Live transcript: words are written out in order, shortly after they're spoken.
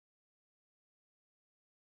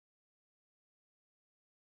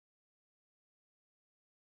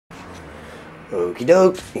Okie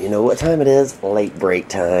doke, you know what time it is, late break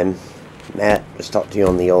time. Matt, just talked to you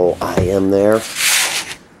on the old IM there.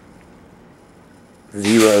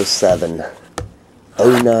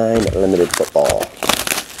 0709 Limited Football.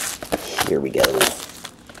 Here we go.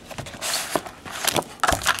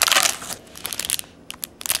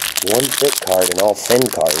 One fit card and all fin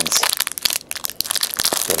cards.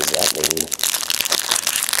 What does that mean?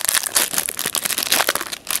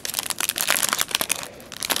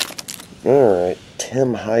 Alright,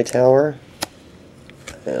 Tim Hightower.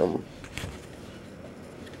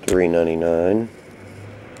 $3.99.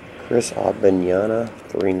 Chris Agbenyana,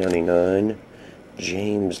 $3.99.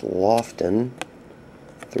 James Lofton,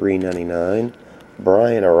 $3.99.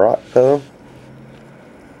 Brian Arotko,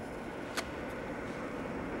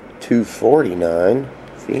 $2.49.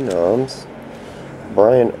 Phenoms.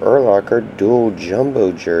 Brian Urlacher, dual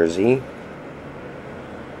jumbo jersey,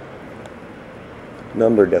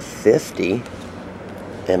 numbered to 50.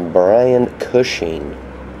 And Brian Cushing,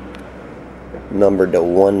 numbered to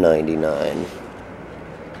 199.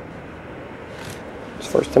 It's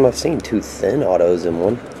the first time I've seen two thin autos in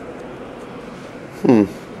one.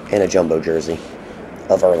 And a jumbo jersey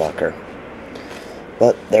of Urlacher.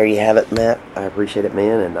 But there you have it, Matt. I appreciate it,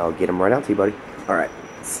 man, and I'll get them right out to you, buddy. Alright,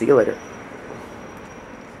 see you later.